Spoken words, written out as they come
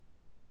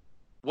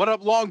What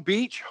up, Long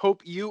Beach?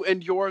 Hope you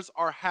and yours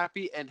are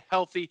happy and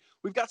healthy.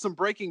 We've got some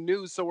breaking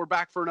news, so we're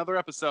back for another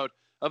episode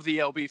of the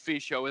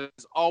LBF Show. As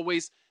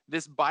always,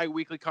 this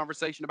bi-weekly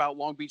conversation about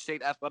Long Beach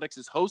State Athletics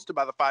is hosted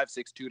by the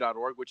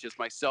 562.org, which is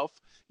myself,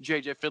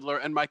 JJ Fiddler,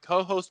 and my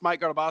co-host, Mike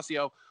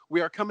Garbasio.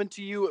 We are coming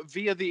to you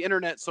via the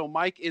internet, so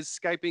Mike is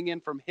Skyping in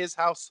from his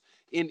house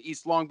in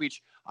East Long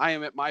Beach. I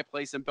am at my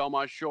place in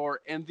Belmont Shore,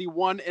 and the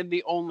one and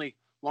the only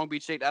Long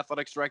Beach State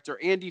Athletics Director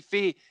Andy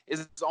Fee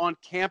is on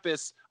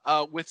campus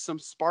with some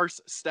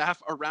sparse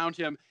staff around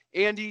him.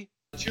 Andy,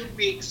 2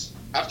 weeks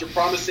after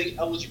promising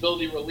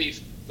eligibility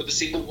relief for the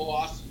season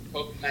loss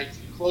COVID-19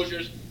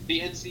 closures, the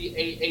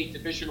NCAA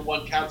Division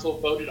I Council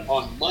voted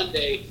on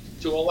Monday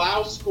to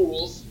allow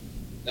schools,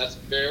 that's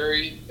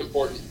very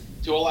important,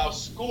 to allow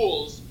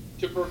schools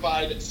to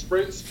provide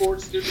spring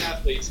sports student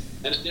athletes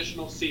an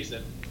additional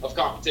season of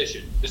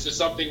competition. This is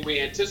something we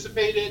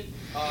anticipated.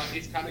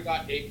 It's kind of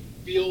got a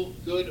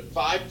feel-good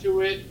vibe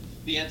to it.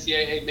 The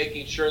NCAA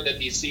making sure that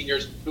these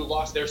seniors who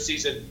lost their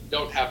season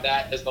don't have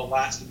that as the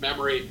last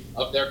memory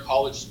of their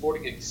college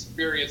sporting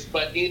experience.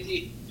 But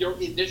Andy, your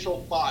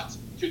initial thoughts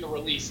to the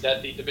release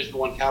that the Division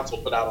I Council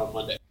put out on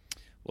Monday?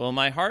 Well,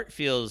 my heart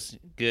feels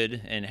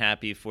good and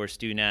happy for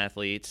student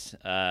athletes,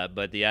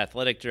 but the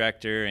athletic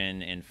director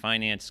and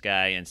finance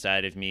guy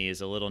inside of me is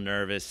a little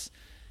nervous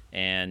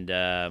and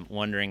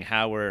wondering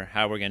how we're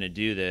going to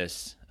do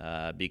this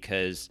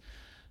because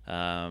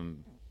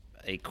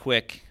a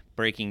quick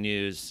breaking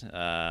news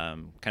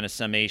kind of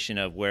summation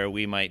of where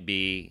we might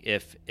be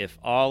if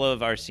all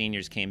of our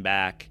seniors came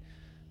back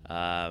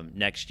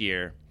next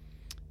year.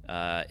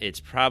 It's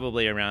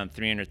probably around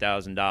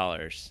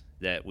 $300,000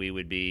 that we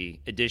would be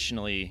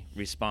additionally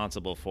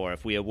responsible for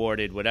if we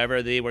awarded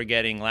whatever they were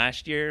getting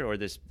last year or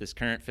this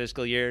current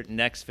fiscal year.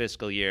 Next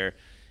fiscal year,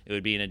 it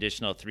would be an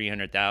additional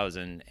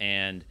 $300,000.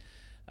 And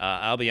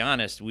I'll be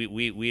honest,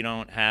 we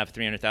don't have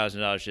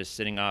 $300,000 just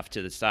sitting off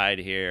to the side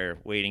here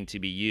waiting to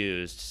be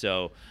used.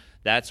 So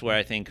that's where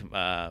I think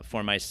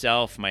for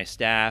myself, my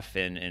staff,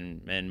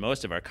 and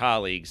most of our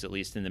colleagues, at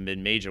least in the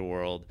mid-major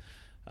world,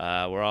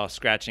 we're all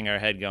scratching our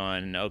head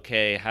going,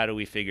 okay, how do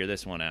we figure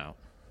this one out?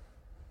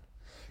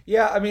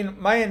 Yeah, I mean,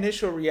 my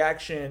initial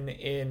reaction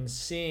in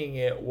seeing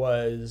it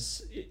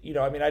was,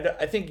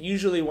 I think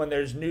usually when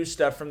there's new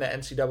stuff from the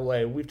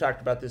NCAA, we've talked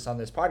about this on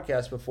this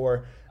podcast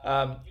before,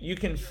 you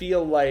can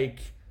feel like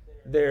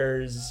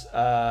there's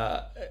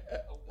a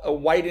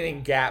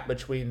widening gap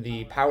between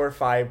the Power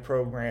 5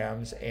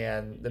 programs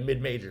and the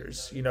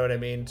mid-majors, you know what I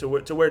mean? To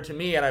where to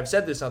me, and I've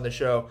said this on the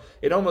show,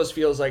 it almost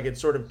feels like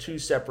it's sort of two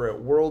separate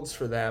worlds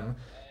for them.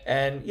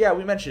 And yeah,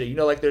 we mentioned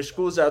it, like there's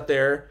schools out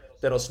there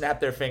that'll snap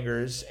their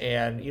fingers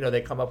and,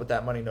 they come up with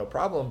that money, no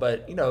problem.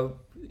 But,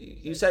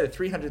 you said it,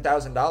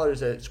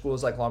 $300,000 at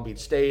schools like Long Beach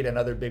State and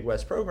other Big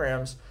West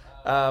programs.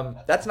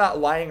 That's not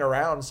lying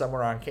around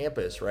somewhere on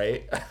campus,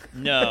 right?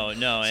 No.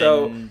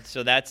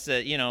 So that's,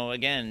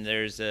 again,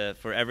 there's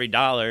for every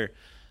dollar,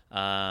 we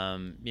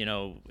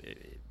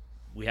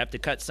have to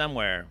cut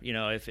somewhere.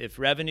 If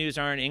revenues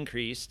aren't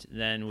increased,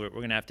 then we're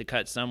going to have to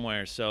cut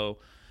somewhere. So,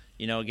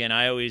 again,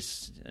 I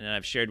always, and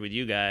I've shared with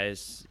you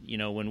guys,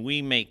 when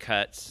we make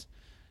cuts,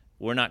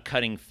 we're not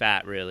cutting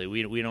fat, really.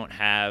 We don't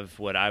have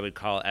what I would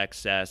call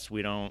excess.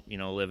 We don't,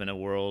 live in a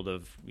world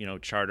of,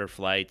 charter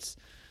flights.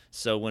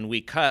 So when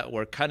we cut,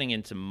 we're cutting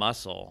into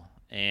muscle,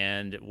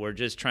 and we're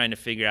just trying to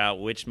figure out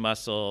which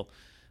muscle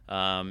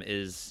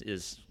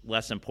is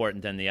less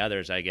important than the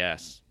others, I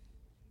guess.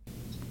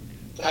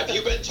 Have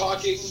you been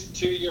talking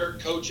to your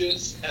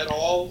coaches at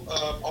all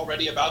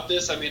already about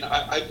this? I mean,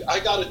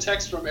 I got a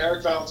text from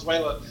Eric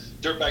Valenzuela,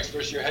 Dirtbag's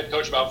first-year head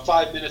coach, about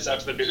 5 minutes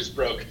after the news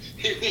broke.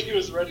 He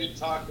was ready to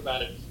talk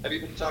about it. Have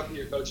you been talking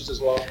to your coaches as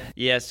well?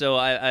 Yeah, so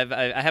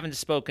I haven't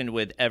spoken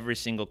with every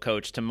single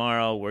coach.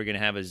 Tomorrow we're going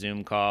to have a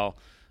Zoom call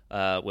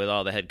with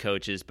all the head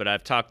coaches, but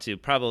I've talked to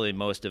probably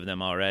most of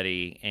them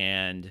already,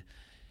 and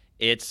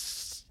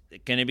it's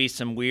going to be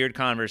some weird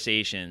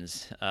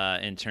conversations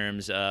in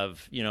terms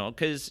of,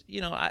 because,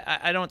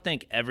 I don't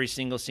think every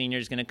single senior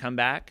is going to come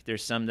back.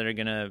 There's some that are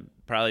going to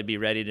probably be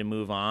ready to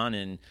move on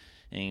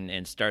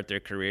and start their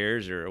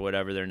careers or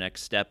whatever their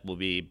next step will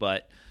be.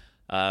 But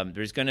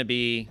there's going to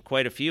be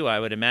quite a few, I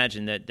would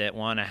imagine, that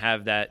want to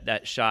have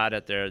that shot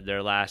at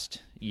their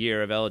last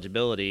year of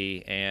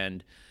eligibility.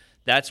 And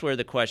that's where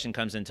the question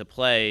comes into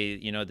play.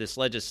 This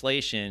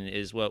legislation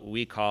is what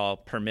we call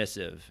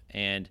permissive.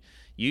 And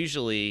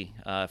usually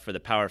for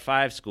the Power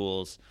 5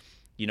 schools,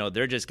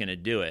 they're just going to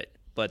do it.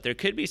 But there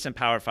could be some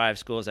Power 5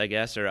 schools, I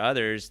guess, or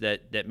others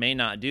that may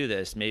not do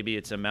this. Maybe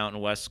it's a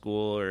Mountain West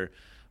school or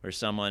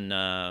someone,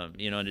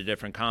 in a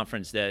different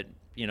conference that,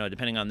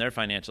 depending on their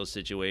financial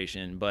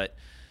situation. But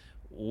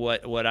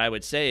what I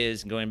would say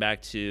is, going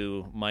back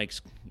to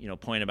Mike's,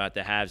 point about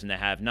the haves and the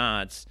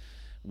have-nots,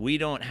 we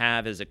don't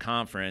have as a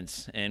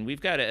conference, and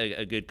we've got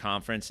a good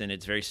conference, and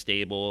it's very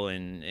stable,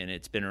 and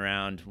it's been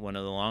around, one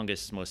of the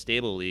longest, most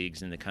stable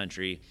leagues in the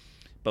country.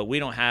 But we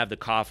don't have the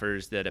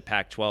coffers that a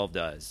Pac-12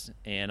 does.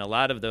 And a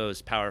lot of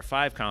those Power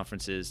 5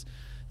 conferences,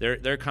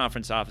 their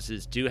conference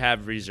offices do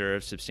have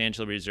reserves,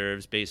 substantial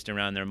reserves based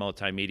around their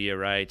multimedia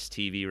rights,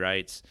 TV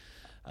rights.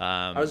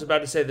 I was about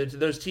to say that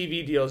those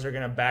TV deals are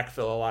going to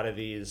backfill a lot of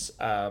these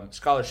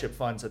scholarship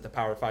funds at the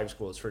Power 5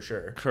 schools for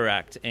sure.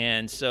 Correct.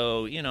 And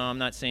so, I'm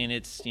not saying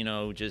it's,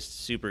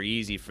 just super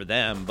easy for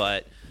them,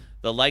 but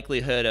the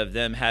likelihood of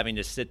them having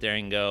to sit there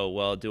and go,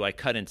 well, do I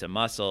cut into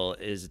muscle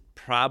is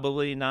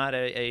probably not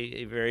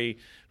a very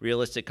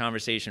realistic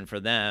conversation for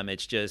them.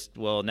 It's just,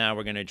 well, now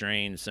we're going to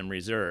drain some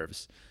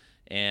reserves.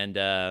 And,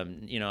 I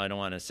don't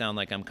want to sound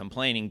like I'm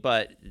complaining,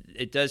 but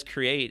it does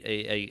create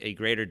a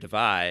greater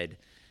divide.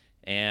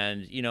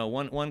 And,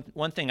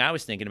 one thing I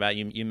was thinking about,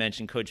 you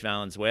mentioned Coach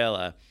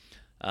Valenzuela.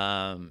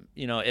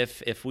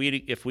 If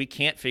we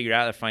can't figure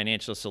out a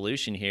financial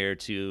solution here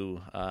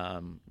to,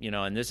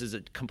 and this is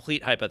a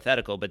complete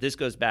hypothetical, but this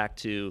goes back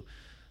to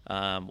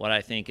what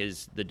I think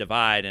is the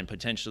divide and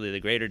potentially the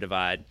greater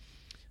divide.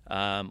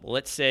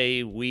 Let's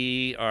say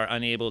we are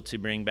unable to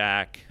bring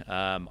back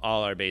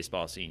all our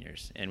baseball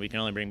seniors, and we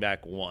can only bring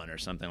back one or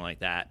something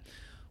like that.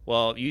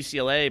 Well,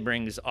 UCLA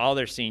brings all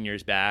their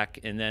seniors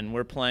back, and then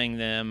we're playing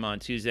them on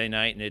Tuesday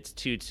night, and it's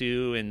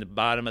 2-2 in the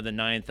bottom of the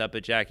ninth up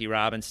at Jackie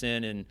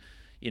Robinson, and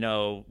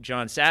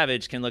John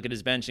Savage can look at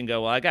his bench and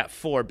go, well, I got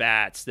 4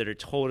 bats that are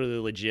totally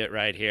legit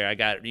right here. I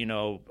got,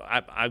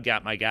 I've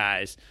got my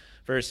guys.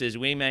 Versus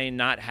we may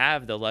not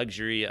have the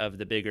luxury of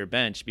the bigger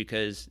bench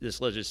because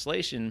this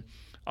legislation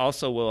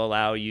also will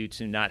allow you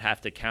to not have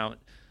to count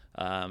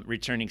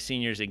returning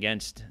seniors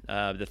against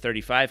the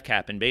 35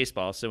 cap in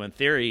baseball. So in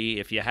theory,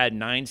 if you had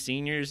 9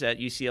 seniors at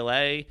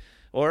UCLA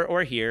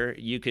or here,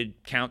 you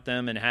could count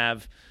them and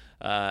have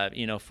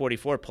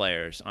 44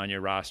 players on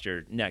your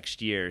roster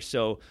next year.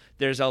 So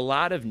there's a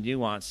lot of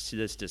nuance to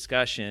this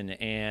discussion.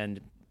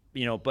 And,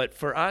 but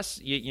for us,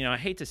 I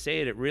hate to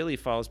say it, it really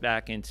falls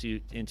back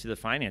into the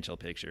financial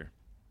picture.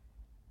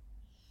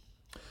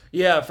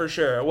 Yeah, for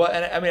sure. Well,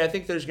 and I mean, I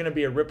think there's going to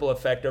be a ripple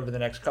effect over the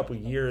next couple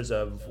of years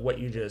of what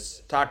you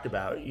just talked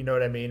about. You know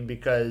what I mean?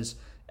 Because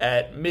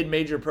at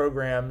mid-major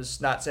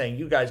programs, not saying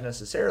you guys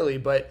necessarily,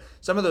 but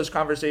some of those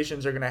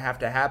conversations are going to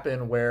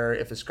happen where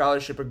if a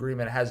scholarship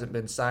agreement hasn't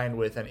been signed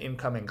with an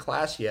incoming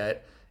class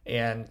yet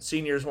and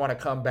seniors want to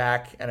come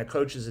back and a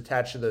coach is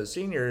attached to those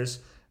seniors,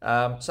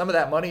 some of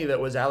that money that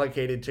was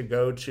allocated to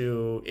go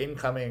to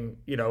incoming,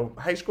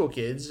 high school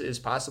kids is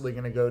possibly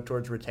going to go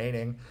towards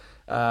retaining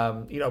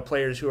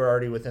players who are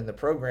already within the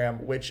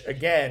program, which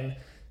again,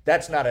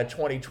 that's not a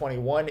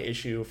 2021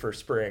 issue for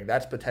spring.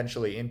 That's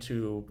potentially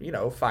into,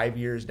 5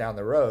 years down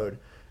the road.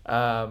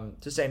 To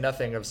say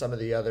nothing of some of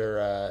the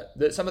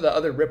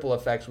other ripple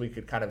effects we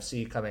could kind of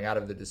see coming out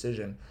of the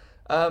decision.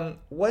 You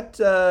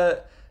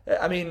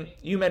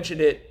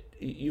mentioned it.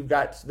 You've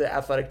got the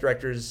athletic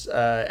directors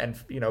and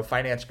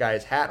finance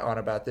guys hat on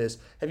about this.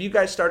 Have you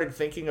guys started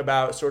thinking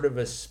about sort of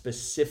a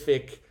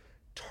specific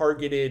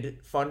targeted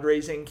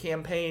fundraising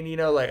campaign?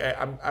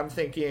 I'm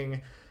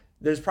thinking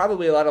there's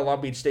probably a lot of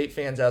Long Beach State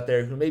fans out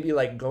there who may be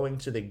like going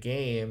to the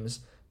games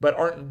but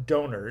aren't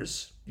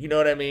donors. You know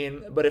what I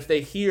mean? But if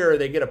they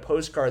get a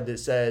postcard that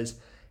says,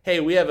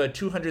 hey, we have a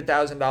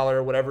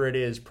 $200,000, whatever it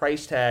is,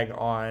 price tag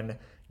on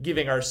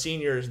giving our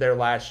seniors their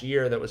last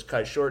year that was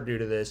cut short due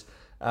to this.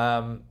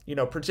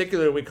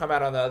 Particularly we come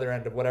out on the other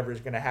end of whatever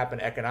is going to happen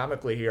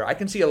economically here. I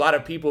can see a lot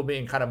of people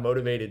being kind of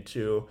motivated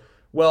to,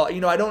 well,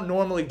 I don't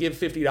normally give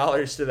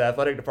 $50 to the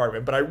athletic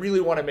department, but I really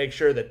want to make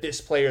sure that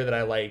this player that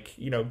I like,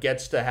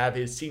 gets to have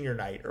his senior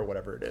night or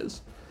whatever it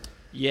is.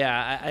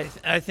 Yeah,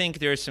 I think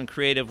there's some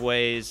creative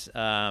ways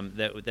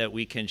that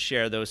we can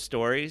share those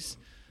stories.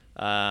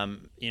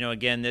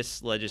 Again,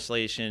 this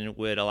legislation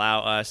would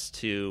allow us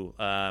to,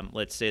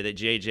 let's say that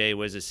JJ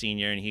was a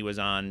senior and he was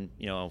on,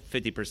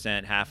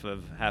 50%, half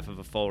of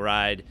a full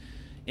ride.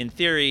 In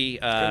theory,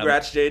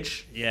 congrats,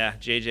 Jage. Yeah,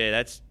 JJ,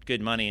 that's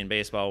good money in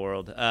baseball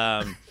world. We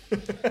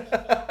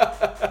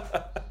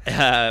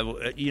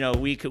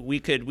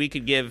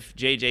could give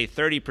JJ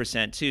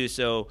 30% too.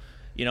 So,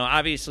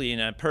 obviously in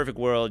a perfect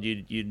world,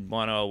 you'd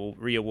want to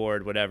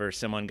re-award whatever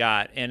someone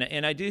got.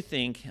 And I do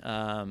think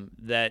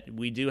that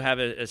we do have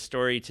a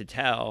story to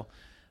tell.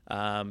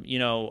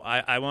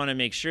 I want to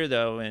make sure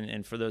though,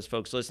 and for those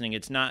folks listening,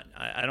 it's not.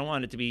 I don't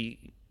want it to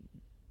be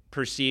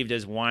perceived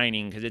as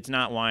whining, because it's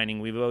not whining.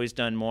 We've always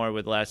done more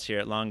with less here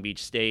at Long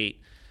Beach State.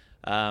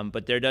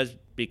 But there does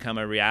become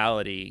a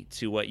reality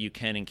to what you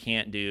can and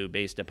can't do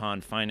based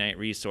upon finite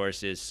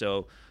resources.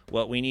 So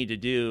what we need to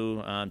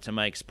do, to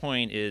Mike's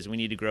point, is we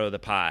need to grow the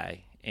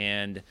pie.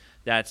 And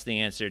that's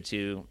the answer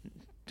to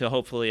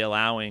hopefully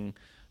allowing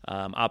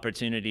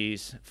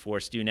opportunities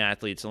for student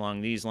athletes along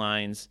these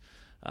lines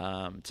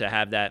to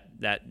have that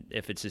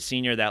if it's a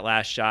senior, that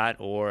last shot,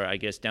 or I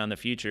guess down the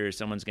future,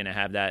 someone's going to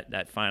have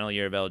that final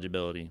year of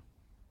eligibility.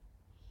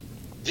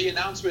 The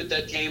announcement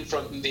that came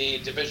from the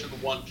Division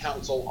I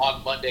Council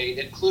on Monday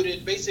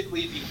included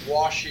basically the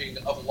washing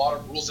of a lot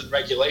of rules and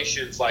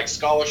regulations like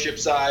scholarship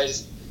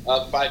size,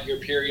 5-year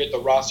period, the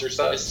roster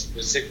size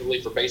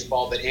specifically for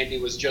baseball that Andy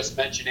was just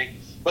mentioning.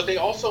 But they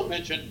also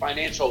mentioned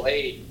financial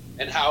aid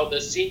and how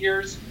the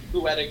seniors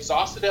who had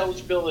exhausted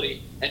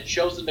eligibility and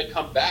chosen to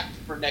come back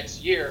for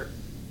next year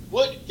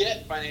would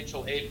get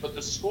financial aid, but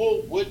the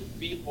school would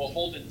be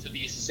beholden to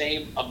the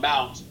same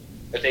amount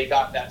that they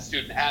got that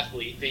student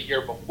athlete the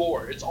year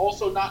before. It's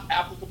also not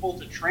applicable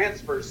to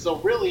transfers. So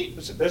really,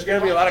 there's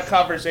going to be a lot of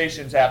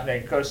conversations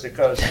happening coast to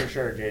coast for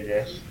sure,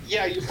 JJ.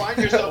 Yeah, you find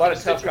yourself a lot in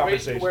of a tough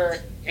situation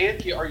where,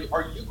 Andy, are you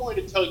going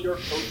to tell your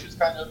coaches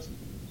kind of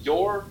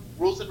your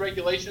rules and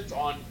regulations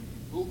on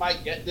who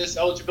might get this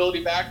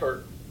eligibility back,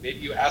 or maybe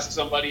you ask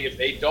somebody if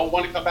they don't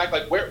want to come back?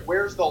 Like,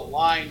 where's the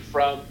line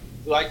from,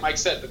 like Mike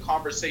said, the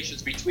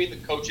conversations between the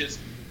coaches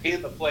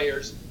and the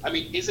players? I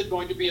mean, is it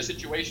going to be a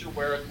situation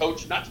where a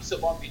coach, not just at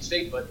Long Beach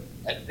State, but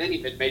at any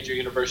mid-major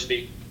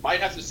university,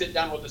 might have to sit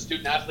down with a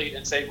student athlete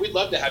and say, we'd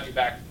love to have you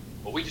back,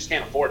 but we just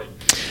can't afford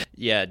it?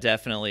 Yeah,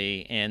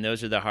 definitely. And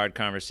those are the hard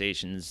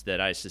conversations that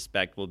I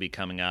suspect will be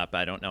coming up.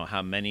 I don't know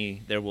how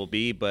many there will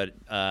be, but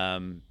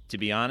to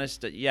be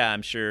honest, yeah,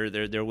 I'm sure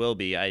there will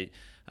be.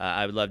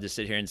 I would love to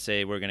sit here and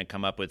say we're going to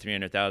come up with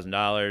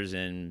 $300,000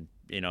 and,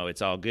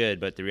 it's all good.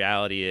 But the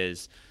reality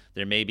is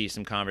there may be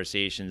some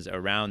conversations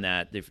around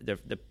that.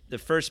 The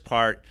first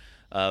part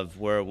of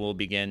where we'll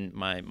begin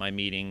my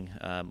meeting,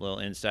 little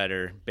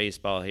insider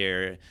baseball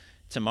here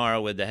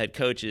tomorrow with the head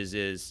coaches,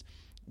 is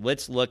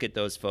let's look at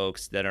those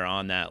folks that are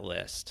on that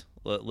list.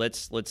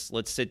 Let's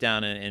sit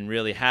down and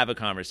really have a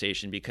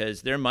conversation,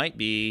 because there might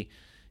be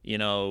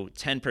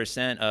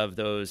 10% of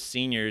those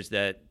seniors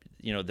that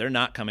they're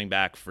not coming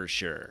back for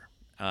sure.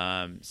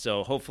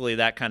 So hopefully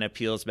that kind of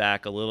peels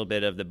back a little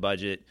bit of the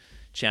budget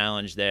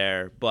challenge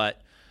there.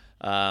 But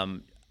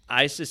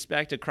I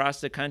suspect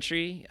across the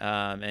country,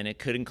 and it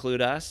could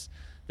include us,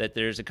 that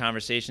there's a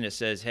conversation that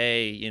says,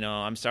 hey,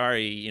 I'm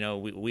sorry,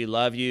 we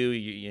love you,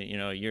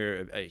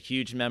 you're a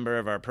huge member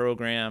of our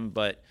program,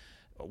 but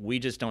we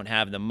just don't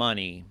have the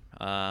money.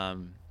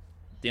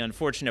 The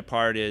unfortunate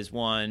part is,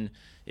 one,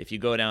 if you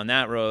go down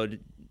that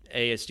road,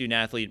 a student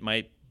athlete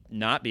might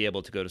not be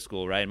able to go to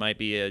school, right? It might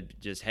be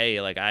just, hey,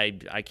 like I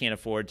can't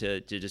afford to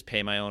just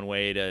pay my own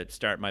way to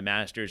start my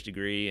master's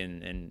degree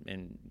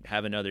and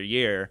have another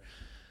year.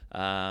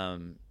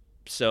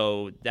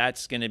 So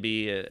that's going to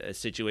be a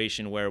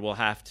situation where we'll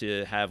have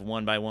to have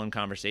one-by-one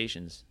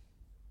conversations.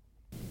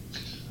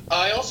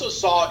 I also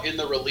saw in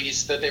the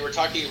release that they were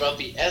talking about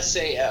the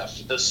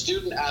SAF, the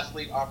Student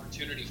Athlete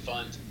Opportunity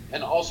Fund,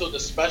 and also the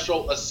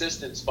Special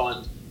Assistance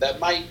Fund that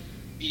might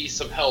be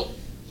some help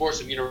for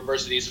some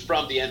universities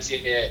from the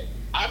NCAA.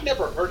 I've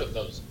never heard of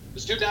those. The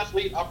Student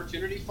Athlete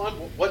Opportunity Fund,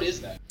 what is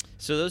that?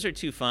 So those are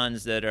two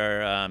funds that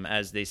are,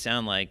 as they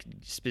sound like,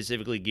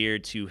 specifically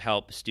geared to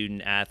help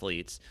student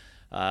athletes.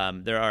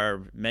 There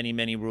are many,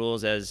 many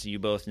rules, as you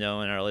both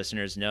know and our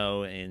listeners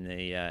know, in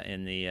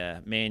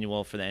the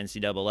manual for the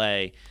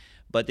NCAA,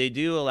 but they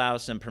do allow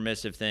some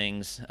permissive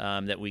things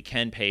that we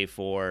can pay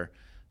for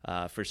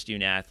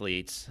student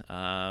athletes.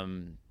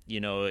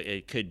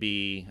 It could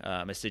be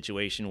a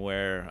situation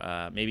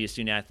where maybe a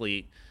student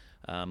athlete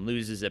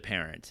loses a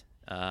parent.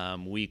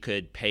 We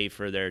could pay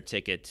for their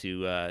ticket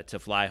to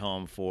fly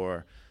home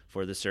for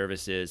the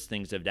services,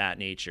 things of that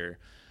nature.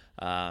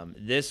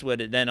 This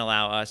would then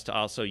allow us to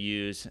also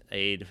use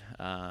aid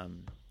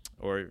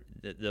or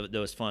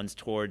those funds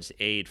towards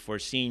aid for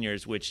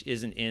seniors, which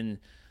isn't in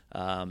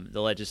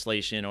the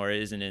legislation or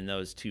isn't in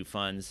those two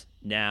funds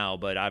now,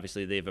 but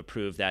obviously they've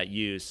approved that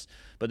use.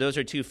 But those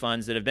are two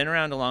funds that have been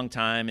around a long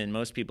time, and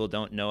most people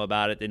don't know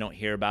about it. They don't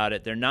hear about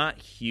it. They're not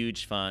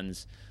huge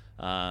funds,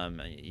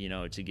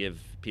 to give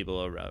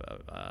people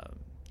a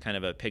kind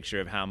of a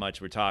picture of how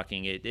much we're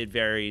talking. It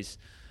varies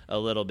a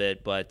little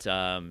bit, but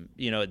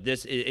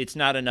it's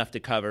not enough to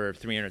cover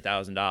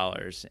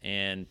 $300,000,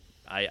 and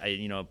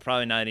I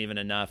probably not even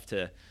enough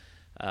to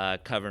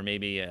cover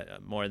maybe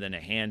more than a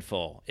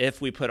handful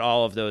if we put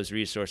all of those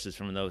resources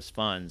from those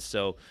funds.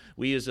 So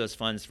we use those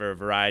funds for a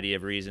variety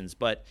of reasons,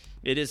 but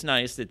it is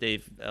nice that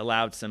they've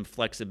allowed some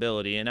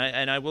flexibility, and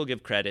I will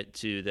give credit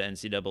to the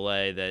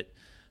NCAA that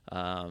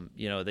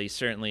they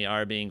certainly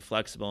are being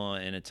flexible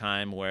in a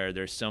time where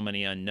there's so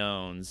many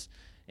unknowns.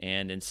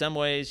 And in some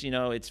ways,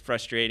 it's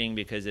frustrating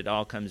because it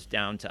all comes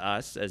down to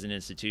us as an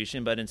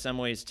institution. But in some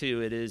ways,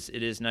 too, it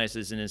is nice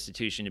as an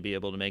institution to be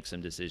able to make some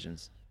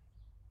decisions.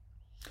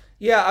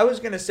 Yeah, I was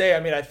going to say,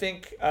 I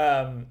think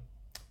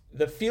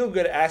the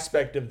feel-good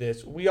aspect of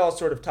this, we all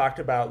sort of talked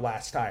about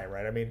last time,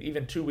 right?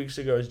 Even 2 weeks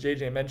ago, as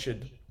JJ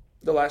mentioned,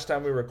 the last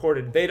time we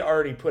recorded, they'd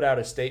already put out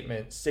a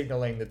statement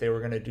signaling that they were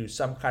going to do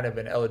some kind of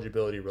an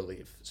eligibility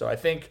relief. So I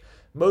think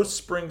most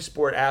spring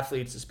sport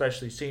athletes,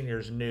 especially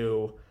seniors,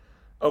 knew,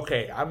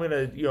 okay, I'm going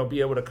to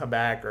be able to come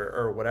back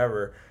or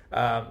whatever.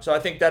 So I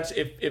think that's,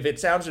 if it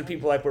sounds to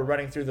people like we're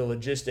running through the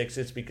logistics,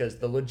 it's because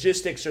the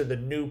logistics are the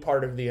new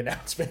part of the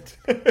announcement.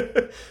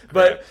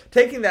 But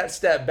taking that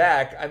step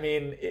back,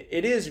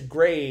 it is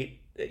great.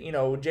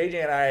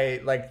 JJ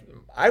and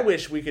I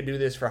wish we could do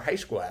this for high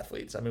school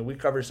athletes. We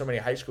cover so many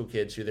high school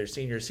kids who their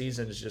senior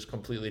seasons just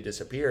completely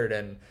disappeared,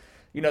 and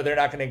they're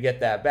not going to get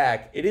that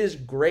back. It is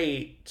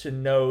great to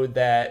know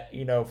that,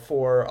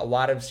 for a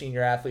lot of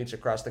senior athletes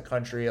across the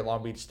country at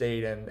Long Beach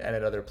State and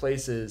at other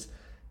places,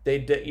 they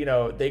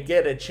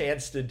get a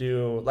chance to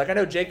do, like, I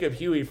know Jacob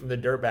Huey from the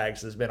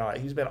Dirtbags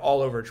he's been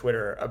all over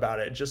Twitter about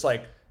it. Just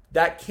like,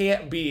 that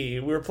can't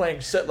be. We were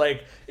playing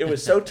it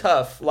was so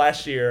tough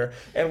last year,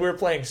 and we're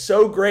playing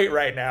so great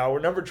right now. We're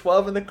number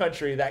 12 in the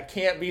country. That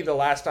can't be the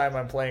last time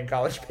I'm playing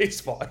college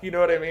baseball. You know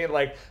what I mean?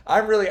 Like,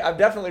 I'm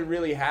definitely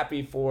really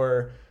happy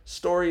for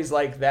stories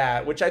like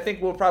that, which I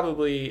think we'll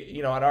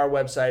probably, on our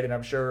website, and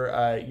I'm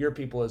sure your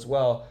people as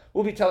well,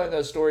 we'll be telling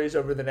those stories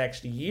over the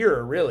next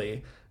year,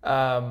 really.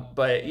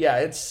 But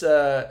yeah,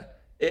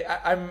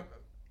 I'm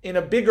in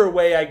a bigger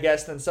way, I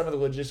guess, than some of the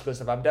logistical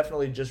stuff. I'm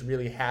definitely just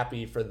really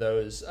happy for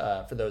those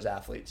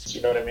athletes.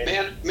 You know what I mean?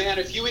 Man,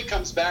 if Huey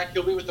comes back,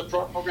 he'll be with the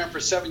program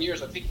for 7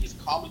 years. I think he's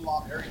common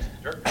law married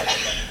to the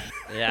Dirtbags.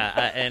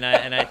 Yeah,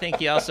 and I think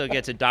he also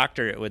gets a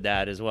doctorate with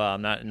that as well.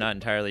 I'm not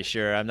entirely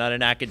sure. I'm not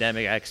an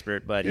academic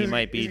expert, but he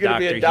might be Dr.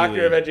 Huey. He's going to be a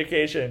doctor of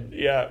education.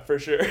 Yeah, for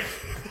sure.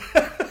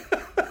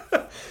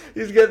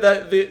 He's got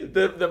that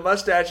the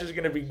mustache is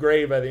going to be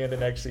gray by the end of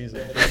next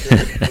season.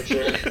 For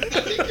sure. I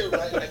think you're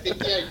right. I think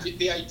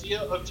the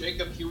idea of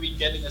Jacob Huey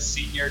getting a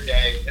senior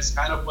day is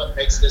kind of what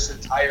makes this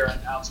entire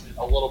announcement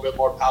a little bit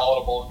more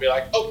palatable, and be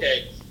like,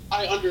 okay,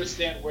 I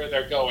understand where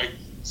they're going.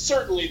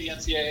 Certainly the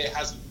NCAA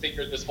hasn't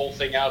figured this whole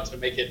thing out to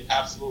make it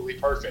absolutely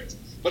perfect,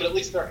 but at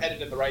least they're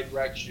headed in the right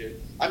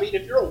direction. I mean,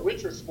 if you're a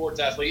winter sports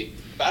athlete,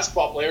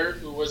 basketball player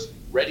who was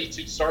ready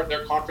to start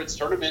their conference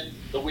tournament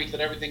the week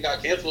that everything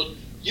got canceled,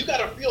 you got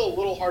to feel a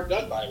little hard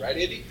done by, right,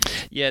 Andy?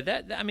 Yeah,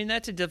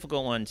 that's a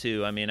difficult one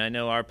too. I mean, I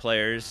know our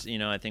players,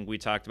 I think we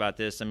talked about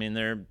this. I mean,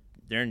 they're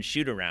in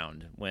shoot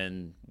around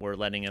when we're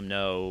letting them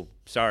know,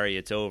 sorry,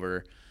 it's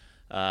over.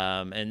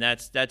 And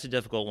that's a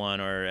difficult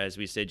one. Or as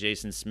we say,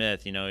 Jason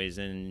Smith, he's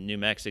in New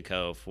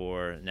Mexico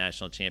for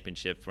national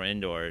championship for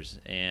indoors.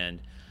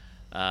 And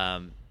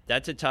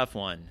that's a tough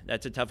one.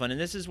 And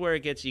this is where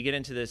you get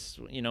into this,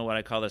 what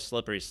I call the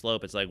slippery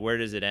slope. It's like, where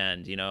does it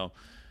end? Because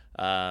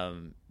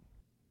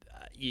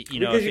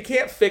you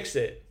can't fix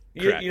it.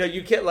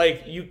 You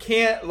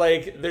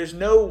can't there's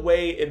no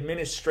way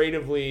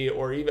administratively,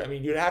 or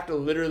even, you'd have to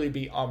literally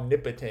be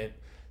omnipotent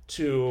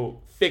to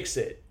fix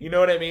it. You know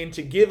what I mean?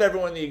 To give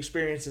everyone the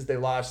experiences they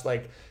lost.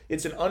 Like,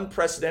 it's an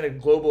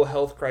unprecedented global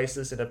health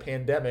crisis and a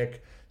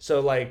pandemic.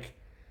 So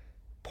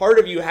part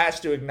of you has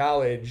to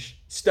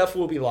acknowledge stuff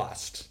will be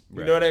lost.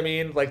 You know what I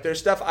mean? Like, there's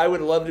stuff I would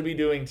love to be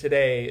doing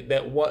today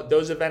that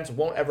those events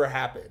won't ever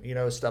happen.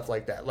 Stuff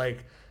like that.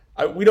 Like,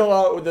 we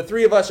don't. The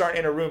three of us aren't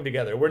in a room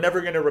together. We're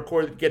never going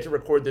to get to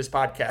record this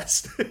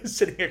podcast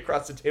sitting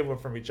across the table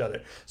from each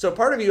other. So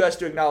part of you has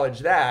to acknowledge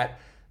that,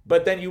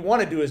 but then you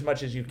want to do as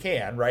much as you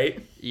can, right?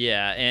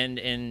 Yeah, and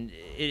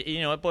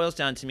it boils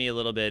down to me a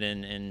little bit,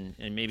 and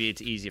maybe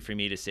it's easy for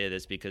me to say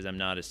this because I'm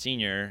not a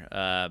senior,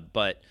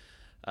 but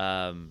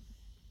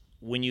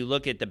when you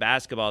look at the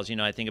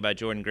basketballs, I think about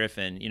Jordan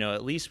Griffin,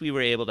 at least we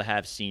were able to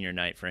have senior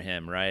night for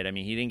him, right? I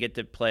mean, he didn't get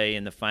to play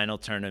in the final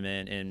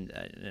tournament,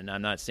 and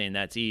I'm not saying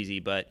that's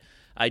easy, but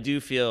I do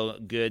feel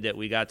good that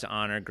we got to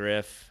honor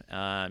Griff.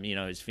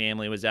 His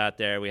family was out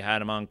there. We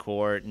had him on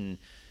court, and,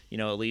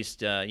 at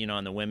least,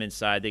 on the women's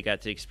side, they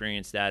got to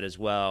experience that as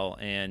well.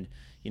 And,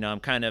 I'm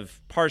kind of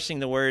parsing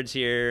the words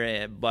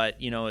here,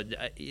 but,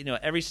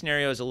 every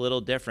scenario is a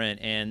little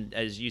different. And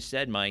as you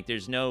said, Mike,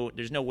 there's no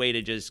way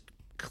to just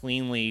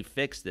cleanly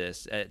fix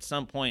this. At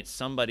some point,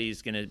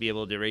 somebody's going to be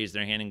able to raise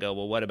their hand and go,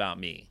 well, what about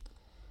me?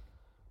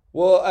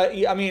 Well,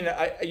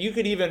 you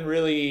could even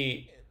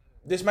really,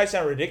 this might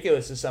sound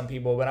ridiculous to some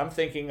people, but I'm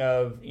thinking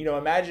of,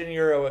 imagine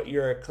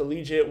you're a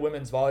collegiate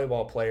women's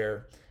volleyball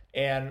player,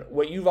 and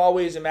what you've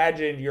always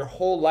imagined your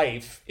whole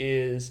life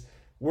is,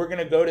 we're going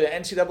to go to the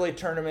NCAA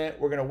tournament,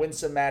 we're going to win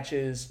some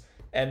matches,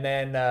 and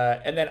then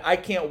I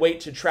can't wait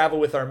to travel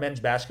with our men's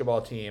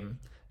basketball team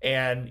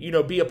and,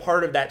 be a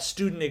part of that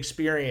student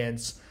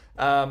experience.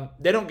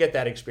 They don't get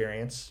that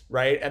experience,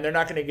 right? And they're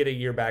not going to get a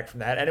year back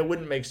from that. And it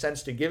wouldn't make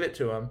sense to give it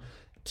to them.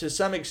 To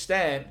some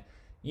extent,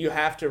 you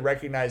have to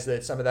recognize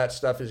that some of that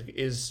stuff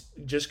is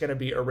just going to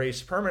be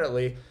erased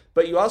permanently.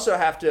 But you also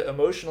have to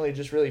emotionally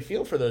just really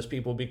feel for those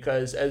people,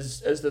 because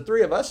as the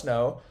three of us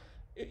know,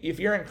 if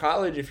you're in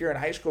college, if you're in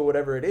high school,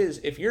 whatever it is,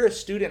 if you're a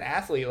student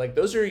athlete,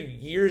 those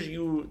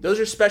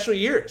are special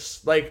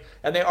years.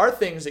 And they are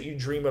things that you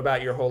dream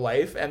about your whole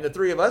life. And the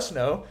three of us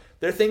know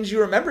they're things you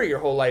remember your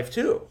whole life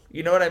too.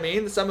 You know what I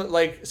mean? Some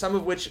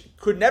of which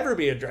could never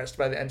be addressed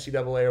by the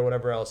NCAA or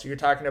whatever else. So you're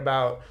talking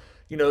about,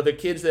 the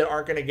kids that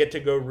aren't going to get to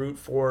go root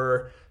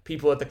for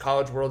people at the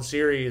College World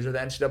Series or the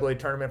NCAA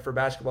tournament for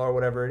basketball or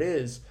whatever it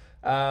is.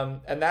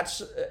 And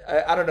that's,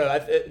 I don't know.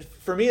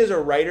 For me as a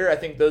writer, I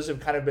think those have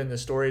kind of been the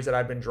stories that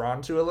I've been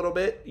drawn to a little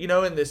bit, in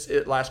this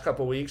last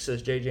couple of weeks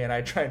as JJ and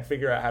I try and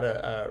figure out how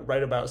to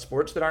write about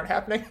sports that aren't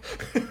happening.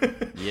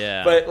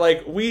 Yeah.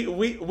 But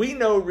we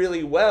know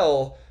really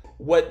well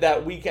what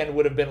that weekend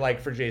would have been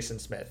like for Jason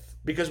Smith,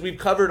 because we've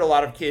covered a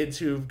lot of kids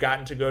who've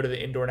gotten to go to the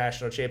indoor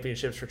national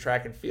championships for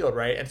track and field,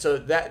 right? And so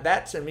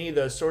that to me,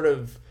 the sort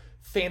of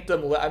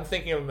I'm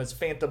thinking of them as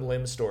phantom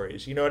limb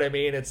stories. You know what I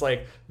mean? It's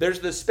like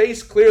there's the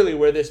space clearly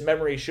where this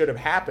memory should have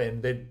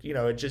happened that,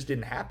 it just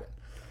didn't happen.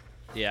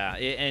 Yeah,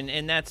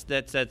 and that's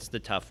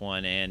the tough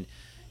one, and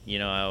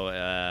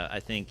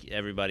I think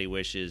everybody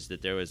wishes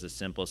that there was a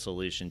simple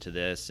solution to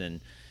this,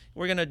 and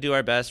we're going to do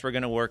our best. We're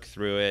going to work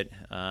through it.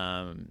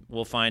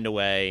 We'll find a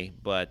way,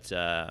 but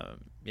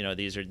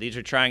these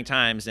are trying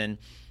times, and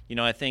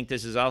I think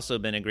this has also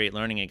been a great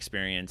learning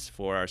experience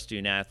for our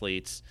student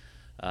athletes.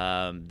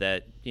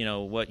 That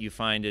what you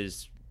find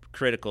is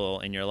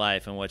critical in your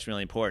life and what's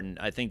really important.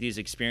 I think these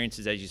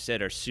experiences, as you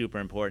said, are super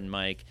important,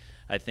 Mike.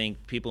 I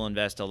think people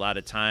invest a lot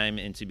of time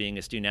into being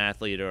a student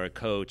athlete or a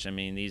coach. I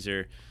mean, these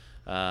are,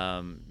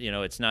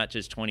 it's not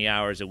just 20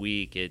 hours a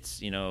week.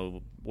 It's,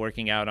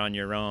 working out on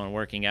your own,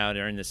 working out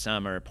during the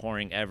summer,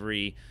 pouring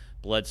every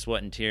blood,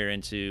 sweat, and tear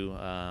into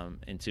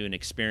an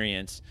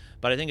experience.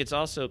 But I think it's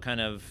also kind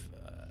of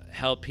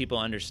help people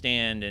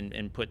understand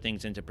and put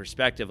things into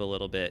perspective a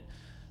little bit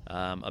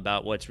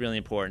about what's really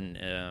important,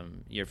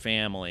 your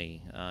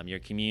family, your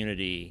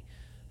community,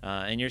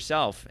 and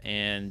yourself.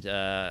 And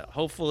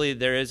hopefully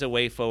there is a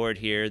way forward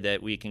here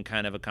that we can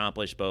kind of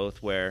accomplish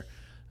both, where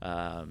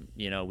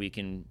we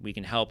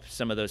can help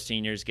some of those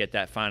seniors get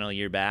that final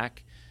year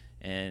back,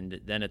 and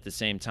then at the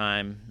same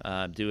time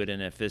do it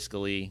in a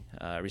fiscally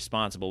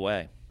responsible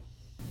way.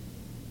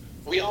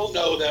 We all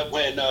know that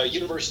when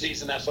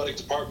universities and athletic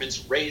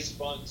departments raise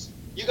funds,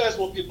 you guys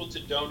want people to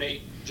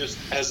donate just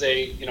as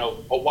a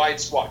wide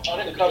swath. You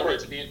want to cover it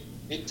to the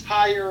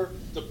entire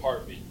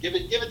department. Give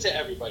it to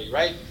everybody,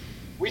 right?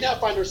 We now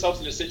find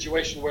ourselves in a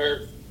situation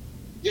where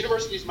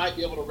universities might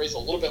be able to raise a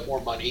little bit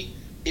more money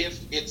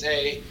if it's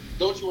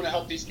don't you want to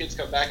help these kids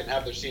come back and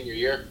have their senior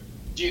year?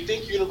 Do you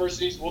think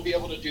universities will be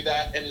able to do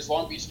that? And is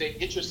Long Beach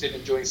State interested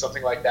in doing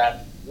something like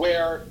that,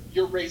 where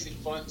you're raising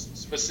funds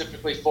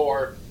specifically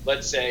for,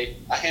 let's say,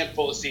 a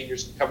handful of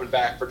seniors coming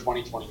back for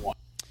 2021?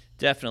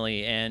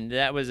 Definitely, and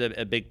that was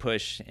a big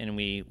push, and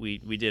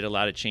we did a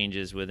lot of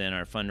changes within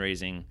our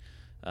fundraising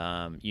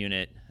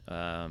unit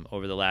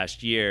over the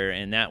last year,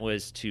 and that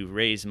was to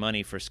raise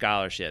money for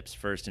scholarships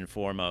first and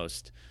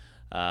foremost.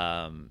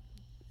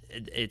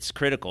 It's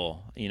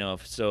critical,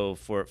 so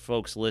for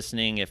folks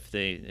listening, if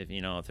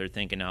they're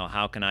thinking,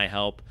 how can I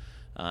help,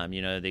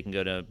 they can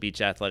go to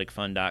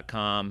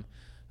beachathleticfund.com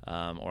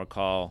or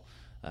call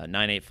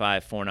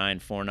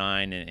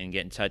 985-4949 and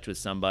get in touch with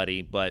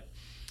somebody. But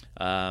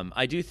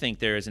I do think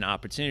there is an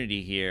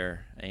opportunity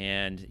here,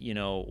 and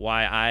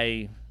why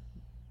I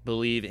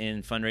believe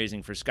in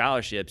fundraising for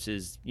scholarships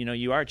is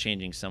you are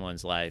changing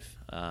someone's life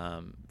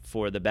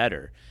for the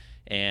better.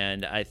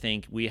 And I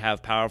think we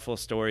have powerful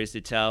stories to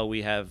tell.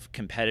 We have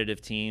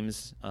competitive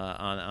teams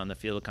on the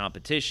field of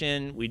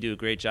competition. We do a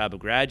great job of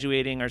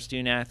graduating our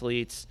student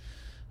athletes.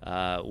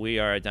 We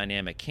are a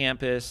dynamic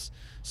campus.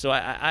 So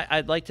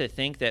I'd like to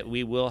think that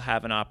we will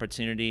have an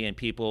opportunity, and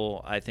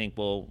people, I think,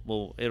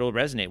 it'll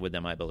resonate with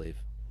them, I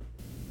believe.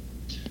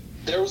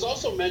 There was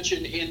also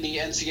mention in the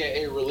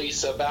NCAA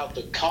release about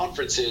the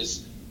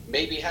conferences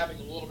maybe having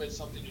a little bit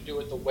something to do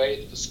with the way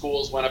that the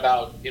schools went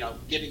about,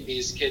 getting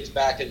these kids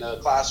back in the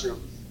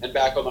classroom and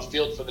back on the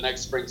field for the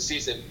next spring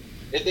season.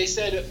 If they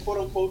said, quote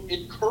unquote,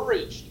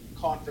 encouraged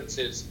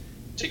conferences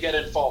to get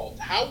involved,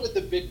 how would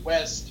the Big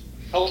West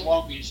help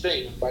Long Beach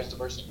State and vice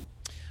versa?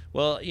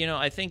 Well,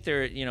 I think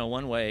there,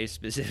 one way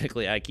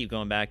specifically, I keep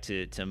going back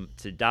to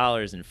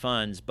dollars and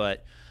funds,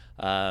 but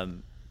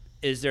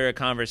is there a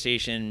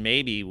conversation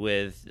maybe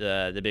with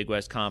the Big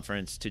West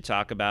Conference to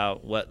talk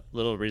about what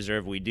little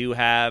reserve we do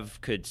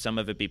have? Could some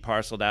of it be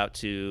parceled out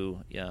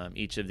to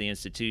each of the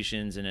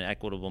institutions in an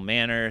equitable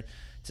manner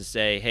to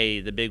say,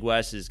 hey, the Big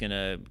West is going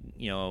to,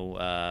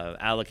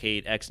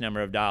 allocate X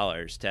number of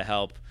dollars to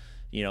help,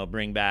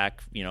 bring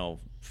back,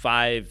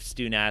 5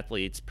 student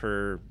athletes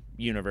per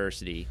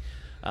university.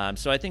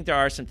 So I think there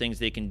are some things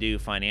they can do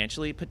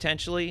financially,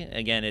 potentially.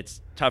 Again, it's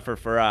tougher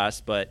for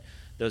us, but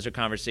those are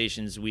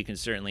conversations we can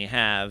certainly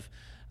have.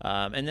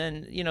 And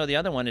then, the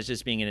other one is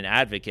just being an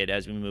advocate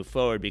as we move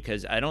forward,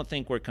 because I don't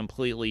think we're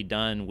completely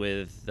done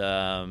with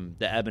the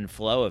ebb and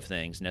flow of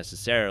things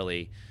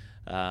necessarily.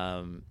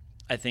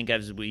 I think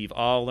as we've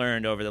all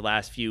learned over the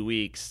last few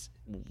weeks,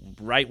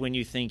 right when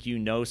you think you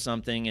know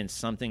something and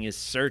something is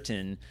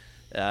certain,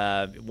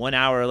 1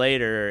 hour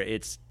later,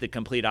 it's the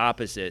complete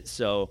opposite.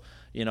 So,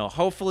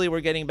 hopefully we're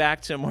getting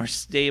back to a more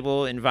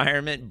stable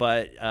environment,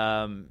 but,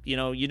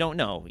 you don't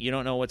know. You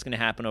don't know what's going to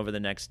happen over the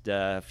next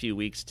few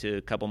weeks to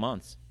a couple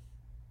months.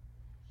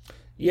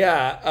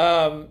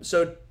 Yeah.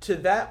 So to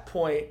that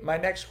point, my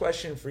next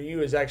question for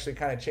you is actually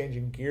kind of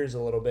changing gears a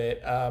little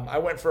bit. I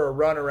went for a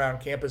run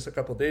around campus a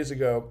couple days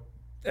ago,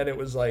 and it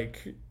was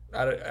like,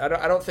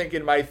 I don't think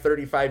in my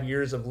 35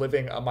 years of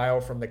living a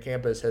mile from the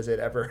campus has it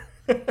ever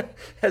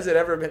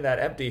been that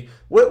empty.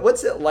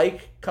 What's it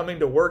like coming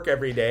to work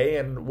every day,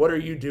 and what are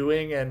you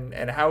doing,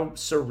 and how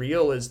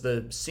surreal is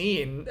the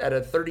scene at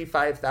a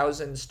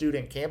 35,000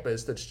 student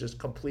campus that's just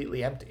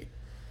completely empty?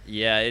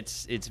 Yeah,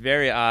 it's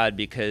very odd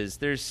because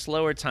there's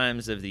slower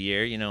times of the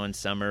year, in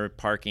summer,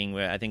 parking.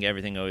 I think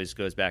everything always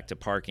goes back to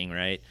parking,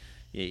 right?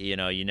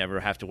 you never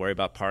have to worry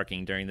about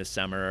parking during the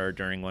summer or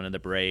during one of the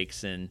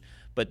breaks.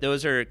 But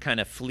those are kind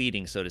of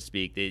fleeting, so to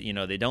speak.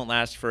 They don't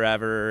last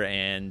forever,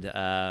 and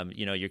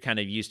you're kind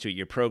of used to it.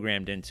 You're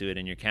programmed into it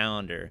in your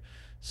calendar.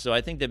 So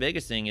I think the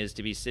biggest thing is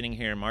to be sitting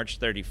here March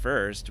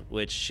 31st,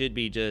 which should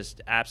be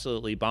just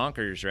absolutely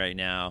bonkers right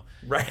now.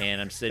 Right.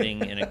 And I'm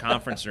sitting in a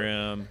conference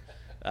room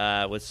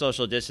with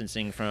social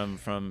distancing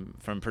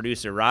from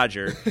producer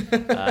Roger.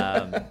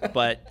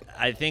 But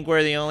I think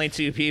we're the only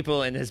two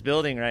people in this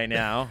building right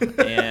now.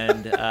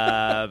 And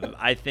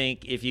I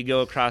think if you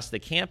go across the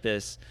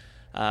campus,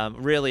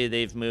 really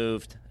they've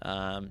moved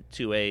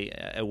to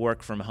a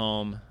work from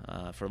home,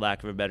 for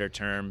lack of a better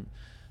term,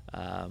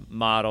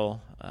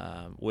 model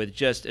with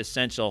just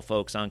essential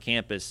folks on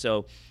campus.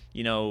 So,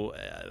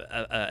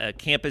 a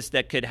campus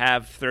that could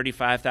have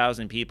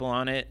 35,000 people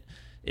on it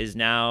is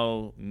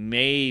now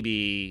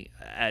maybe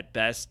at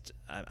best,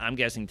 I'm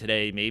guessing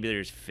today, maybe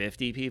there's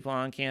 50 people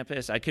on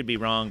campus. I could be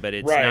wrong, but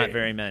it's not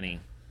very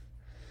many.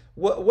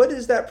 What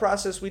is that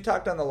process? We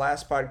talked on the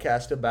last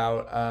podcast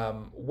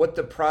about what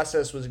the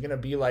process was going to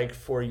be like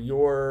for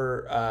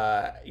your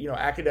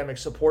academic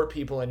support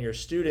people and your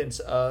students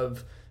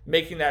of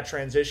making that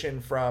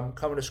transition from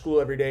coming to school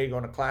every day,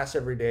 going to class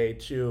every day,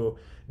 to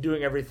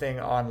doing everything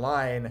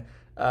online.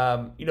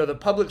 The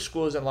public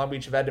schools in Long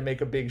Beach have had to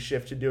make a big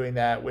shift to doing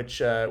that,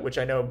 which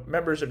I know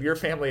members of your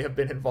family have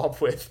been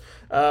involved with.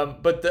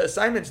 But the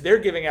assignments they're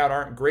giving out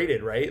aren't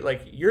graded, right?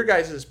 Like, your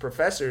guys'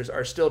 professors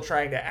are still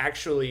trying to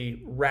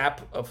actually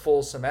wrap a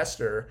full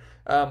semester.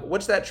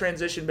 What's that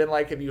transition been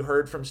like? Have you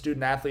heard from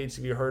student athletes?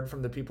 Have you heard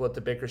from the people at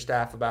the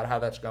Bickerstaff about how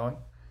that's going?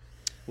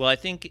 Well, I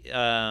think,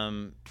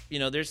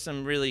 there's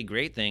some really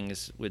great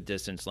things with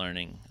distance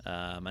learning.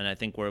 And I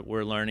think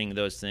we're learning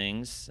those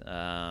things,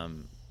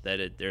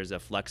 there's a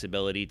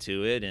flexibility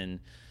to it. And,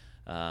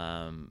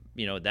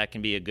 that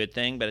can be a good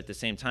thing. But at the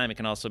same time, it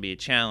can also be a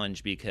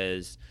challenge,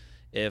 because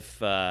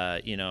if,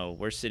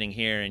 we're sitting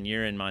here and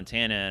you're in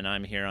Montana and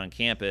I'm here on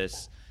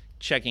campus,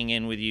 checking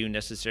in with you,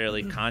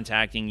 necessarily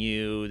contacting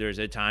you, there's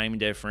a time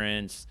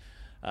difference.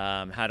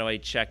 How do I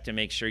check to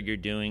make sure you're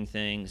doing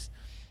things?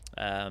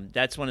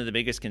 That's one of the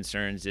biggest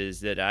concerns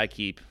is that I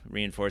keep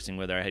reinforcing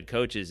with our head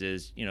coaches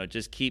is,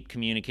 just keep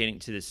communicating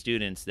to the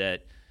students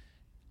that,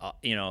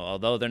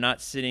 although they're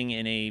not sitting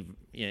in a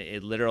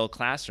literal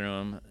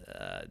classroom,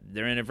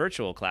 they're in a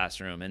virtual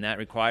classroom, and that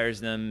requires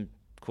them,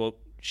 quote,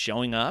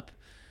 showing up,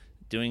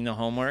 doing the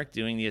homework,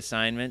 doing the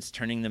assignments,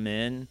 turning them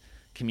in,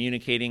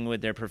 communicating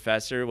with their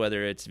professor,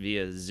 whether it's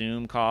via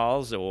Zoom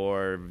calls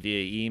or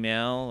via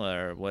email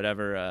or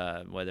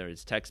whatever, whether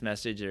it's text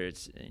message or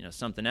it's,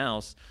 something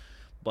else.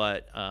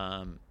 But,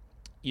 I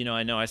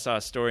know I saw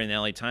a story in the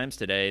LA Times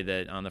today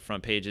that on the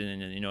front page,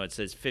 and it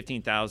says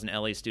 15,000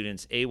 LA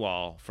students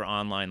AWOL for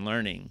online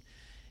learning.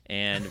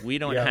 And we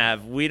don't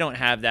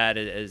have that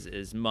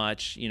as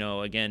much,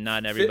 again,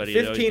 not everybody.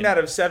 15 out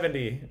of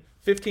 70.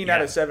 15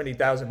 out of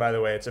 70,000, by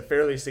the way. It's a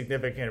fairly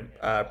significant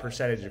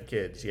percentage of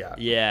kids. Yeah.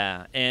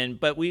 Yeah.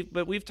 But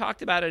we've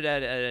talked about it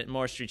at a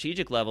more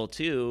strategic level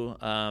too,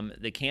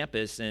 the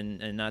campus,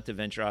 and not to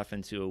venture off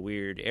into a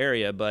weird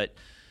area, but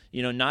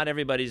not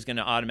everybody's going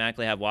to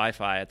automatically have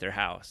Wi-Fi at their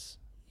house.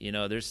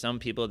 There's some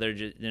people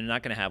that they're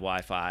not going to have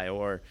Wi-Fi,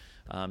 or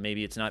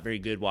maybe it's not very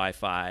good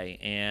Wi-Fi.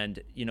 And,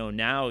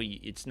 now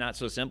it's not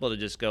so simple to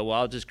just go,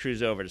 well, I'll just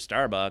cruise over to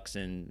Starbucks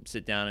and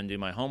sit down and do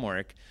my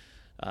homework.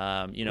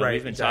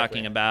 We've been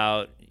talking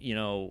about,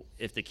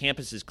 if the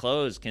campus is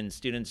closed, can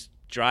students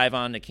drive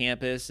on the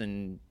campus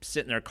and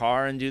sit in their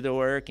car and do the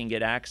work and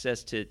get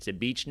access to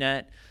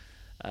BeachNet?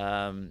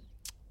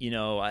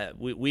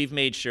 We've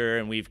made sure,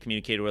 and we've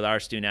communicated with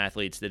our student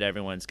athletes that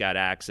everyone's got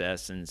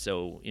access. And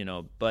so,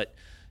 we're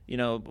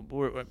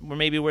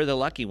the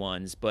lucky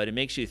ones, but it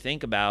makes you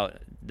think about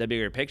the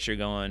bigger picture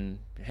going,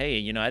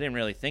 hey, I didn't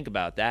really think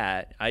about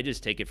that. I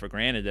just take it for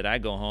granted that I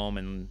go home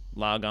and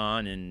log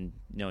on and,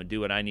 do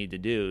what I need to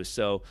do.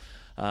 So,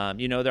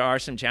 there are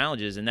some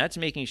challenges, and that's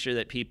making sure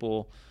that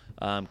people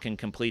can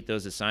complete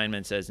those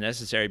assignments as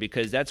necessary,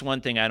 because that's one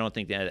thing I don't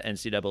think the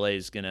NCAA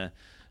is going to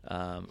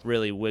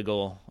really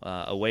wiggle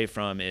away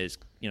from is,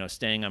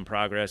 staying on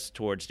progress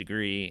towards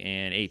degree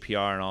and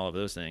APR and all of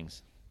those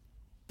things.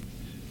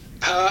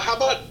 How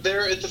about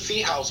there at the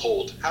Fee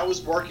household? How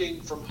is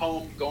working from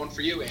home going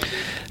for you, Andy?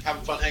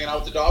 Having fun hanging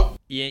out with the dog?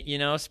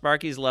 Yeah,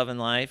 Sparky's loving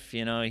life.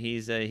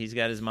 He's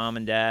got his mom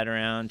and dad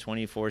around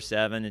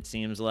 24/7. It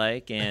seems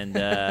like, and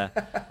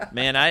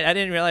man, I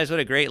didn't realize what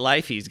a great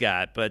life he's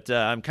got. But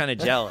I'm kind of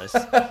jealous.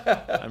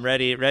 I'm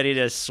ready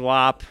to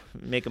swap,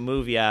 make a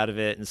movie out of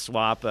it, and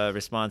swap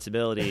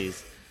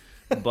responsibilities.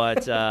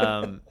 But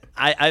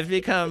I've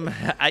become,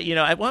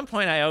 at one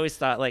point I always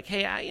thought like,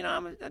 hey,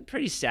 I'm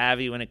pretty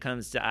savvy when it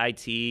comes to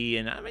IT,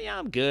 and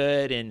I'm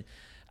good, and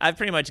I've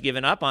pretty much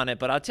given up on it.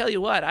 But I'll tell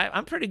you what,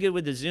 I'm pretty good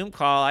with the Zoom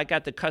call. I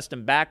got the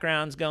custom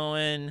backgrounds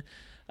going,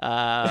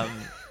 but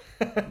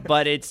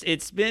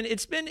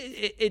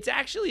it's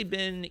actually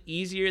been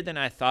easier than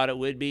I thought it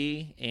would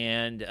be,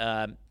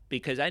 and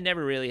because I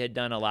never really had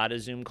done a lot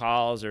of Zoom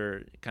calls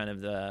or kind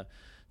of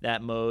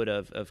that mode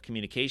of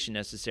communication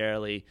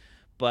necessarily.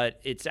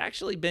 but it's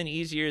actually been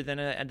easier than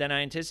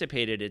I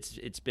anticipated.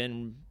 It's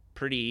been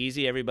pretty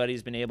easy.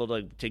 Everybody's been able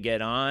to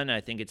get on.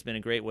 I think it's been a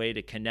great way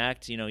to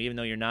connect, even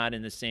though you're not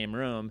in the same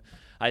room.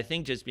 I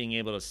think just being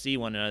able to see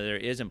one another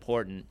is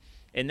important.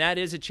 And that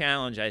is a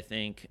challenge, I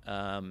think,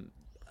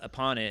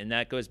 upon it. And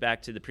that goes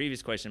back to the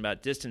previous question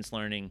about distance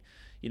learning.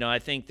 I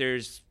think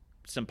there's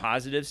some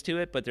positives to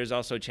it, but there's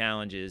also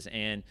challenges.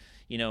 And,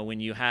 when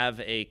you have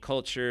a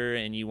culture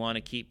and you want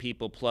to keep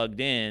people plugged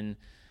in,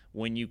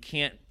 when you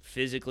can't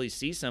physically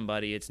see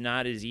somebody, it's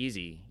not as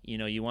easy.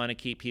 You want to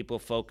keep people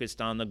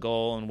focused on the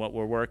goal and what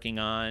we're working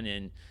on.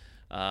 And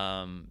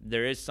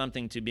there is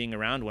something to being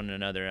around one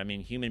another. I mean,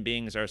 human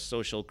beings are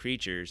social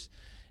creatures.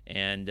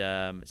 And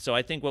so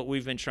I think what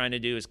we've been trying to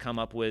do is come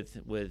up with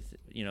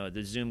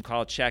the Zoom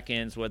call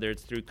check-ins, whether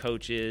it's through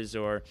coaches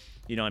or,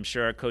 I'm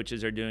sure our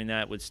coaches are doing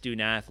that with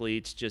student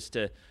athletes just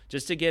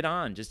to get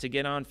on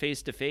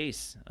face to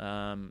face,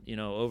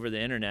 over the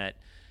internet.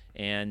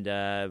 And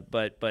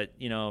but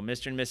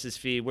Mr. and Mrs.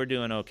 Fee, we're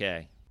doing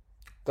okay.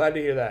 Glad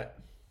to hear that.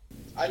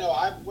 I know.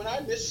 When I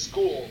missed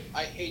school,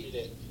 I hated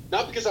it.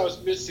 Not because I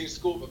was missing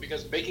school, but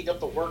because making up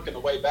the work and the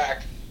way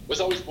back was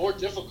always more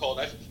difficult.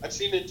 I've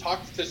seen and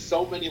talked to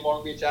so many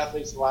Long Beach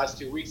athletes in the last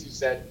 2 weeks who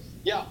said,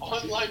 yeah,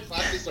 online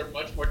classes are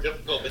much more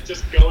difficult than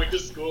just going to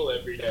school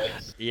every day.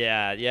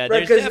 Yeah.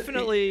 Right, there's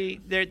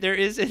definitely there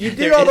is a you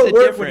do all the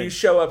work when you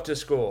show up to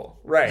school,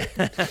 right?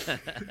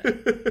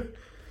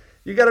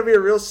 You got to be a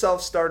real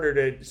self-starter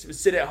to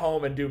sit at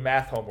home and do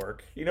math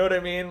homework. You know what I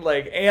mean?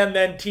 And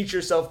then teach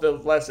yourself the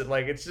lesson.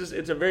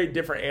 It's a very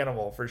different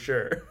animal for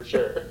sure. For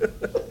sure.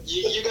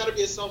 You got to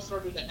be a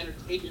self-starter to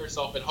entertain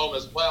yourself at home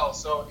as well.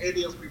 So,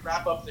 Andy, as we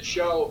wrap up the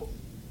show,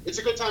 it's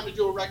a good time to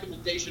do a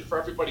recommendation for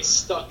everybody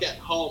stuck at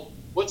home.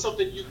 What's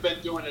something you've been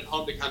doing at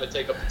home to kind of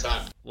take up the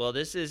time? Well,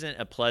 this isn't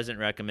a pleasant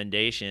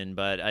recommendation,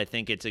 but I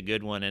think it's a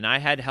good one. And I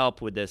had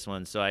help with this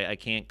one, so I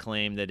can't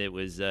claim that it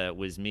was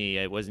me.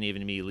 It wasn't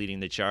even me leading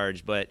the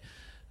charge. But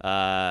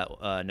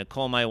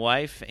Nicole, my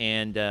wife,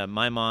 and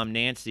my mom,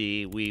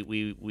 Nancy,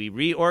 we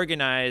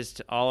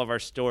reorganized all of our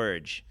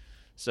storage.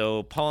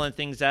 So pulling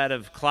things out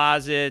of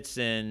closets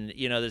and,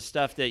 the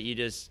stuff that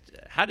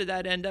how did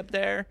that end up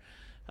there?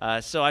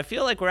 So I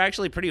feel like we're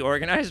actually pretty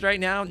organized right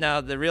now.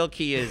 Now, the real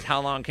key is how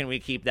long can we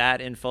keep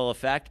that in full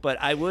effect? But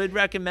I would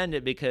recommend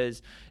it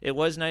because it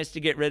was nice to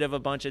get rid of a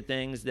bunch of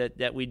things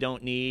that we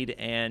don't need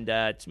and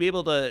to be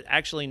able to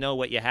actually know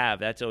what you have.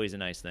 That's always a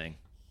nice thing.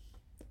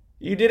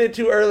 You did it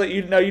too early.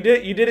 You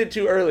did it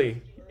too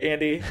early,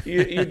 Andy.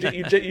 You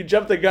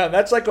jumped the gun.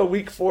 That's like a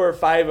week 4 or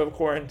 5 of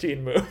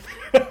quarantine move.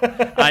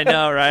 I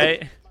know,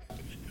 right?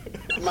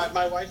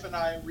 My wife and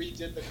I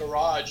redid the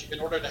garage in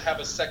order to have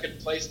a second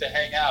place to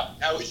hang out.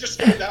 Now we just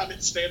go down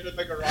and stand in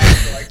the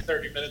garage for like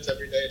 30 minutes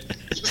every day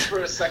just for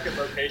a second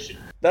location.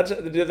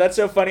 That's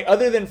so funny.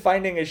 Other than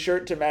finding a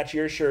shirt to match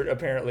your shirt,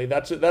 apparently,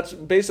 that's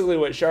basically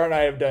what Shar and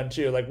I have done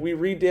too. We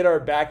redid our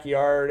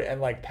backyard and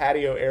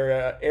patio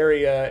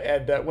area,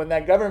 and when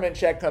that government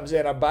check comes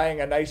in, I'm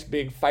buying a nice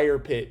big fire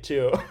pit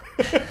too,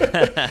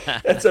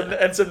 and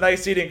some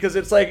nice seating because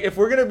it's if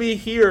we're gonna be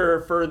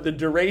here for the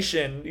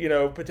duration,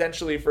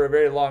 potentially for a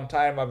very long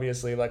time,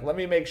 obviously, let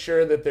me make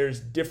sure that there's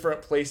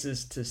different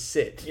places to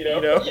sit. Yeah.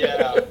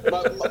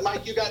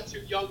 Mike, you got 2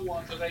 young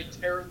ones. Are they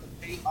tearing the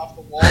paint off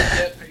the walls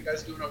yet? How are you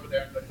guys doing over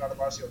there in the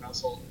Cartavasio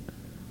household?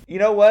 You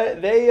know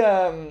what? They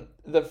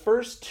the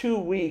first 2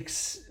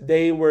 weeks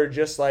they were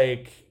just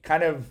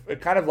kind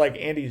of like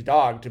Andy's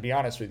dog, to be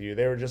honest with you.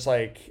 They were just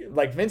like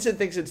Vincent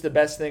thinks it's the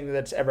best thing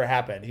that's ever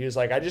happened. He was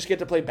like, I just get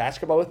to play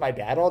basketball with my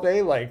dad all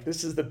day.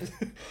 This is the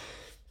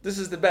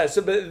best.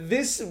 So, but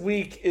this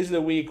week is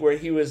the week where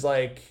he was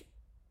like,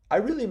 I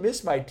really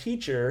miss my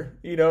teacher,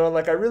 I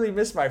really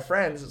miss my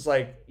friends. It's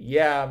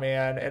yeah,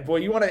 man. And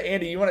boy,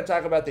 Andy, you want to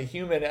talk about the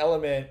human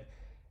element.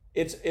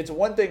 It's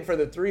one thing for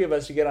the 3 of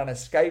us to get on a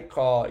Skype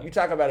call. You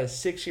talk about a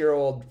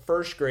 6-year-old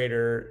first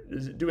grader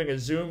doing a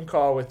Zoom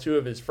call with 2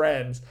 of his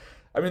friends.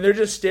 I mean, they're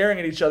just staring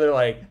at each other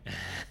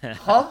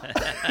huh?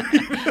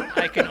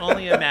 I can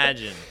only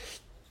imagine.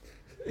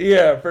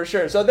 Yeah, for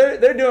sure. So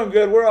they're doing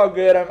good. We're all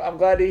good. I'm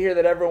glad to hear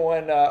that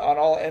everyone on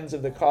all ends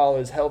of the call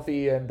is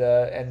healthy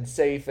and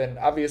safe. And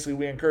obviously,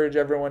 we encourage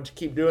everyone to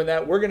keep doing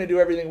that. We're going to do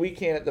everything we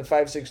can at the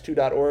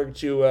 562.org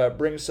to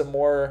bring some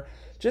more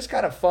just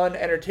kind of fun,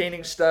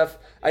 entertaining stuff.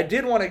 I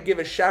did want to give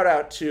a shout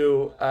out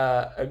to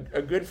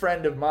a good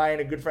friend of mine,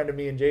 a good friend of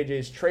me and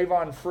JJ's,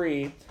 Trayvon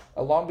Free,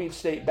 a Long Beach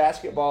State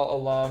basketball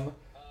alum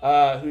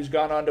who's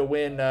gone on to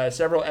win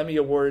several Emmy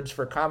Awards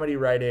for comedy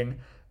writing.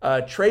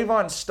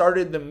 Trayvon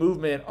started the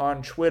movement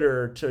on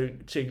Twitter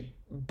to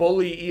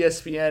bully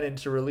ESPN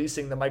into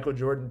releasing the Michael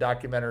Jordan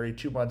documentary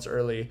 2 months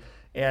early.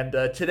 And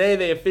today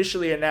they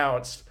officially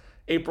announced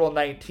April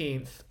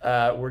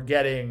 19th, we're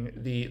getting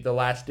the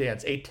Last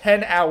Dance, a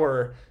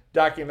 10-hour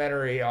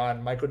documentary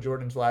on Michael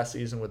Jordan's last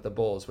season with the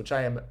Bulls, which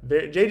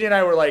JJ and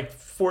I were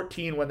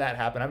 14 when that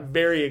happened. I'm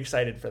very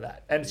excited for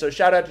that. And so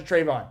shout out to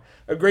Trayvon,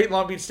 a great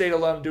Long Beach State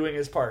alum doing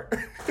his part.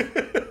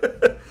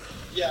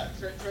 Yeah,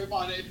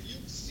 Trayvon, if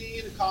you've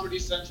seen Comedy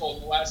Central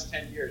in the last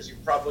 10 years,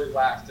 you've probably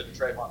laughed at a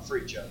Trayvon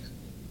Free joke.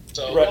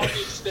 So Right.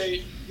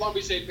 Long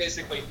Beach State,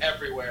 basically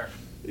everywhere.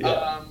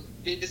 Yeah.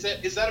 Is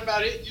that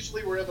about it?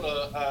 Usually we're able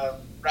to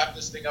wrap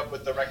this thing up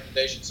with the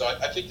recommendation. So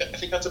I think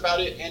that's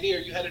about it. Andy, are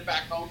you headed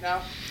back home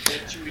now?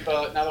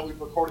 Now that we've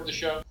recorded the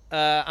show.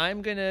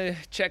 I'm going to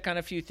check on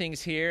a few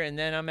things here, and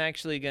then I'm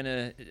actually going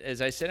to,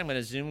 as I said, I'm going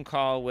to Zoom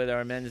call with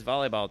our men's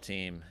volleyball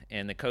team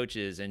and the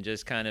coaches and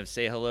just kind of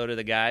say hello to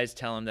the guys,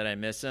 tell them that I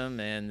miss them,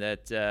 and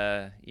that,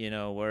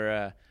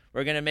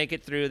 we're going to make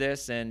it through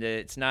this, and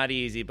it's not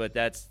easy, but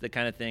that's the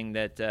kind of thing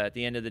that at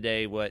the end of the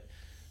day, what,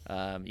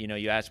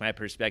 you ask my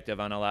perspective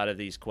on a lot of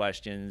these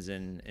questions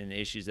and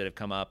issues that have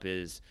come up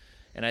is,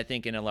 and I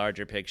think in a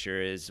larger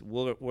picture is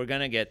we're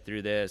going to get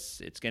through this.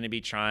 It's going to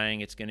be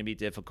trying. It's going to be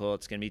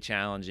difficult. It's going to be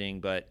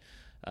challenging. But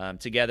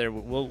together,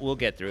 we'll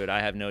get through it. I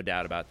have no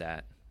doubt about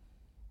that.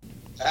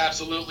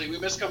 Absolutely. We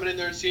miss coming in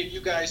there and seeing you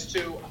guys,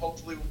 too.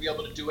 Hopefully, we'll be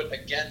able to do it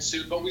again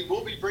soon. But we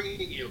will be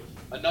bringing you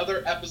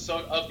another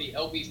episode of the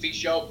LBF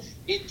Show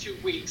in 2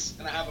 weeks.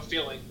 And I have a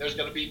feeling there's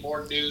going to be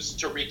more news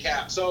to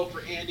recap. So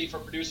for Andy, for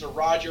producer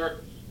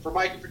Roger, for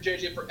Mike and for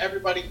JJ, for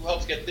everybody who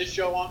helps get this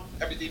show on,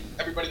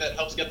 everybody that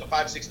helps get the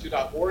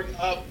 562.org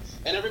up,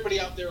 and everybody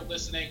out there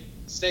listening,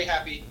 stay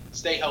happy,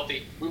 stay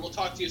healthy. We will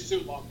talk to you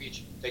soon, Long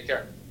Beach. Take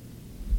care.